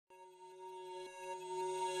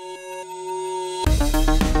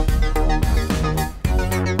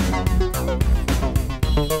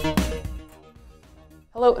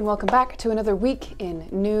Hello and welcome back to another week in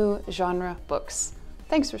new genre books.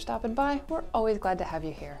 Thanks for stopping by. We're always glad to have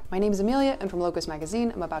you here. My name is Amelia, and from Locus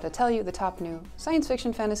magazine, I'm about to tell you the top new science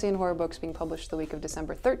fiction, fantasy, and horror books being published the week of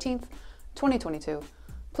December 13th, 2022.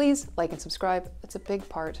 Please like and subscribe. It's a big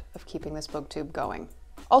part of keeping this booktube going.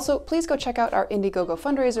 Also, please go check out our Indiegogo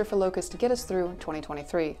fundraiser for Locus to get us through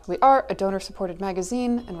 2023. We are a donor-supported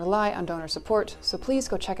magazine and rely on donor support, so please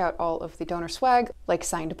go check out all of the donor swag, like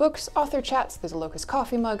signed books, author chats, there's a Locus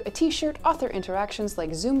coffee mug, a t-shirt, author interactions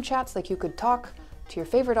like Zoom chats, like you could talk to your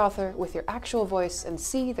favorite author with your actual voice and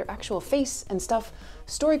see their actual face and stuff,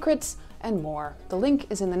 story crits, and more. The link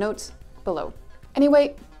is in the notes below.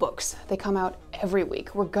 Anyway, books. They come out every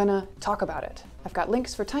week. We're gonna talk about it. I've got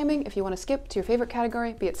links for timing if you want to skip to your favorite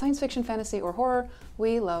category, be it science fiction, fantasy, or horror.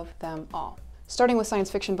 We love them all. Starting with science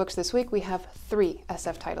fiction books this week, we have 3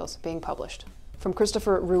 SF titles being published. From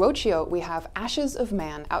Christopher Ruocchio, we have Ashes of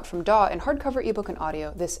Man, out from DAW in hardcover, ebook, and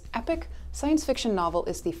audio. This epic science fiction novel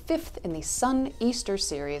is the 5th in the Sun Easter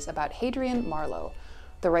series about Adrian Marlowe.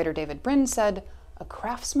 The writer David Brin said, "A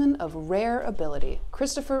craftsman of rare ability,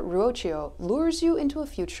 Christopher Ruocchio lures you into a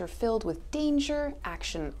future filled with danger,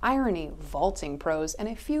 action, irony, vaulting prose, and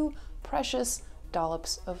a few precious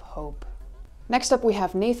dollops of hope." Next up, we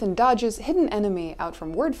have Nathan Dodge's Hidden Enemy, out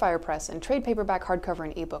from Wordfire Press in trade paperback, hardcover,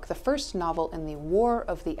 and ebook, the first novel in the War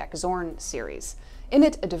of the Exorn series. In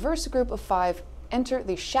it, a diverse group of 5 enter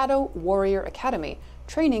the Shadow Warrior Academy,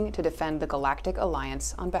 training to defend the Galactic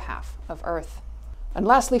Alliance on behalf of Earth. And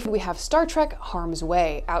lastly, we have Star Trek Harm's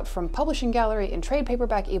Way, out from Publishing Gallery in trade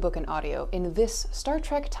paperback, ebook, and audio. In this Star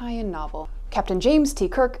Trek tie-in novel, Captain James T.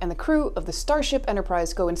 Kirk and the crew of the Starship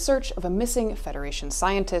Enterprise go in search of a missing Federation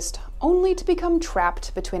scientist, only to become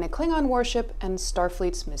trapped between a Klingon warship and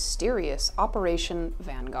Starfleet's mysterious Operation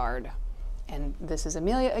Vanguard. And this is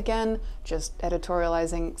Amelia again, just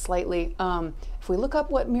editorializing slightly. If we look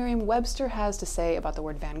up what Merriam-Webster has to say about the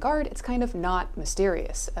word vanguard, it's kind of not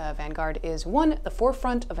mysterious. Vanguard is 1, the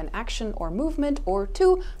forefront of an action or movement, or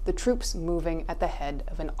 2, the troops moving at the head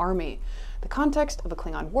of an army. The context of a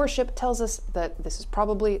Klingon warship tells us that this is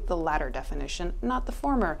probably the latter definition, not the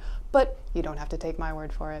former, but you don't have to take my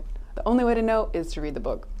word for it. The only way to know is to read the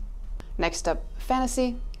book. Next up,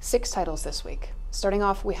 fantasy, 6 titles this week. Starting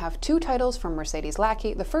off, we have 2 titles from Mercedes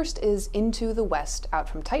Lackey. The first is Into the West, out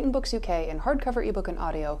from Titan Books UK in hardcover, ebook, and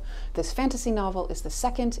audio. This fantasy novel is the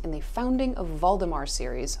 2nd in the Founding of Valdemar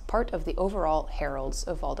series, part of the overall Heralds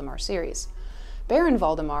of Valdemar series. Baron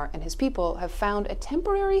Valdemar and his people have found a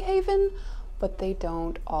temporary haven, but they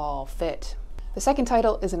don't all fit. The second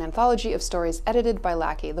title is an anthology of stories edited by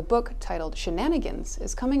Lackey. The book, titled Shenanigans,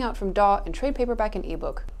 is coming out from DAW in trade paperback and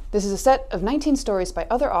ebook. This is a set of 19 stories by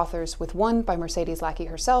other authors, with one by Mercedes Lackey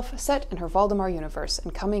herself, set in her Valdemar universe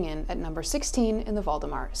and coming in at number 16 in the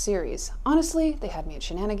Valdemar series. Honestly, they had me at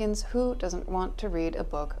Shenanigans. Who doesn't want to read a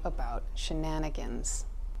book about shenanigans?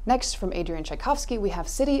 Next, from Adrian Tchaikovsky, we have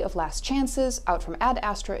City of Last Chances, out from Ad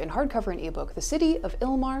Astra in hardcover and ebook. The city of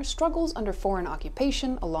Ilmar struggles under foreign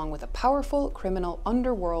occupation, along with a powerful criminal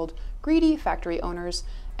underworld, greedy factory owners,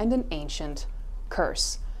 and an ancient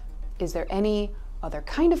curse. Is there any other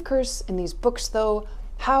kind of curse in these books, though?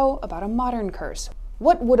 How about a modern curse?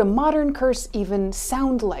 What would a modern curse even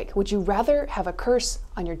sound like? Would you rather have a curse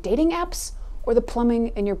on your dating apps or the plumbing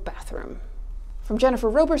in your bathroom? From Jennifer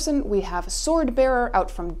Roberson, we have Sword Bearer,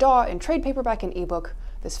 out from DAW in trade paperback and ebook.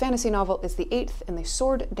 This fantasy novel is the 8th in the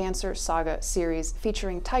Sword Dancer Saga series,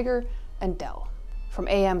 featuring Tiger and Dell. From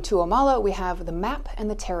AM Tuomala, we have The Map and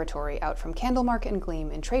the Territory, out from Candlemark and Gleam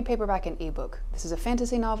in trade paperback and ebook. This is a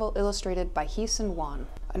fantasy novel illustrated by Heesun Wan.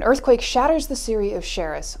 An earthquake shatters the city of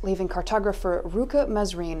Sheris, leaving cartographer Ruka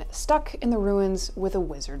Mazreen stuck in the ruins with a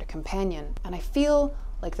wizard companion. And I feel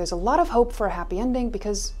like there's a lot of hope for a happy ending,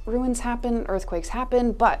 because ruins happen, earthquakes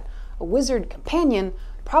happen, but a wizard companion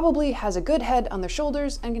probably has a good head on their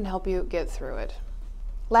shoulders and can help you get through it.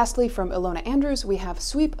 Lastly, from Ilona Andrews, we have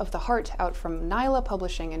Sweep of the Heart, out from Nyla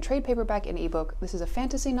Publishing in trade paperback and ebook. This is a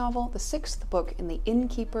fantasy novel, the 6th book in the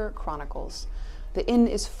Innkeeper Chronicles. The Inn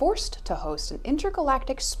is forced to host an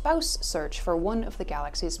intergalactic spouse search for one of the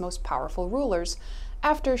galaxy's most powerful rulers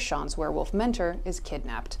after Sean's werewolf mentor is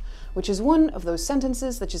kidnapped, which is one of those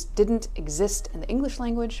sentences that just didn't exist in the English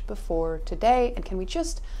language before today. And can we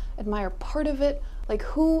just admire part of it? Like,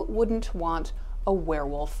 who wouldn't want a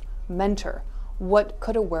werewolf mentor? What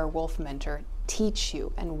could a werewolf mentor teach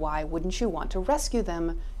you, and why wouldn't you want to rescue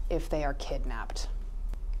them if they are kidnapped?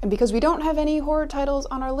 And because we don't have any horror titles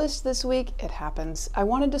on our list this week, it happens, I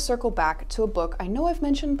wanted to circle back to a book I know I've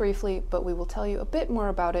mentioned briefly, but we will tell you a bit more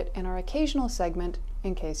about it in our occasional segment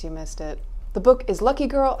in case you missed it. The book is Lucky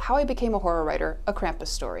Girl, How I Became a Horror Writer, A Krampus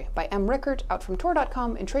Story by M. Rickert, out from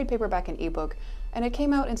Tor.com in trade paperback and ebook, and it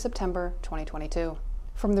came out in September 2022.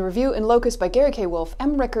 From the review in Locus by Gary K. Wolfe,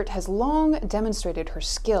 M. Rickert has long demonstrated her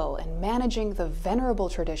skill in managing the venerable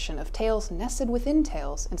tradition of tales nested within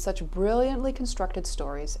tales in such brilliantly constructed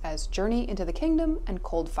stories as Journey into the Kingdom and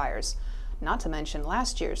Cold Fires, not to mention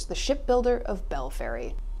last year's The Shipbuilder of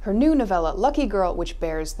Belfairy. Her new novella, Lucky Girl, which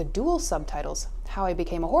bears the dual subtitles How I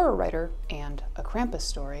Became a Horror Writer and A Krampus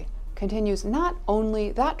Story, continues not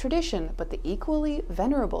only that tradition, but the equally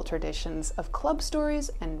venerable traditions of club stories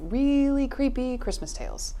and really creepy Christmas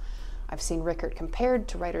tales. I've seen Rickert compared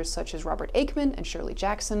to writers such as Robert Aickman and Shirley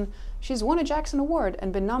Jackson. She's won a Jackson Award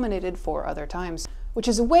and been nominated 4 other times, which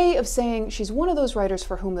is a way of saying she's one of those writers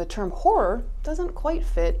for whom the term horror doesn't quite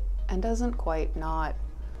fit and doesn't quite not.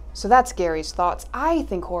 So that's Gary's thoughts. I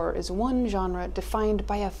think horror is one genre defined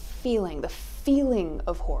by a feeling, the feeling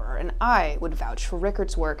of horror, and I would vouch for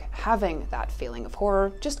Rickert's work having that feeling of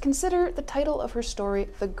horror. Just consider the title of her story,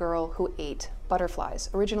 The Girl Who Ate Butterflies,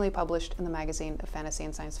 originally published in the magazine of fantasy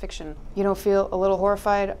and science fiction. You don't feel a little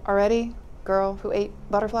horrified already? Girl Who Ate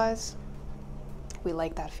Butterflies? We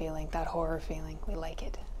like that feeling, that horror feeling. We like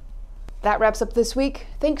it. That wraps up this week.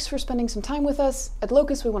 Thanks for spending some time with us. At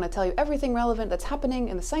Locus, we want to tell you everything relevant that's happening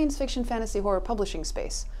in the science fiction, fantasy, horror publishing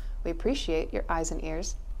space. We appreciate your eyes and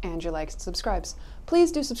ears, and your likes and subscribes.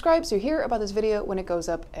 Please do subscribe so you hear about this video when it goes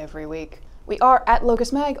up every week. We are at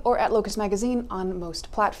Locus Mag or at Locus Magazine on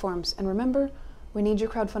most platforms. And remember, we need your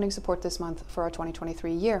crowdfunding support this month for our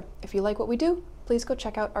 2023 year. If you like what we do, please go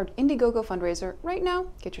check out our Indiegogo fundraiser right now.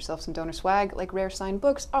 Get yourself some donor swag like rare signed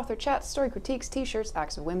books, author chats, story critiques, t-shirts,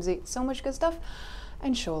 acts of whimsy, so much good stuff,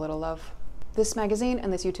 and show a little love. This magazine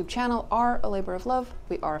and this YouTube channel are a labor of love.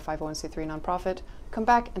 We are a 501c3 nonprofit. Come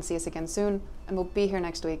back and see us again soon, and we'll be here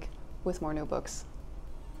next week with more new books.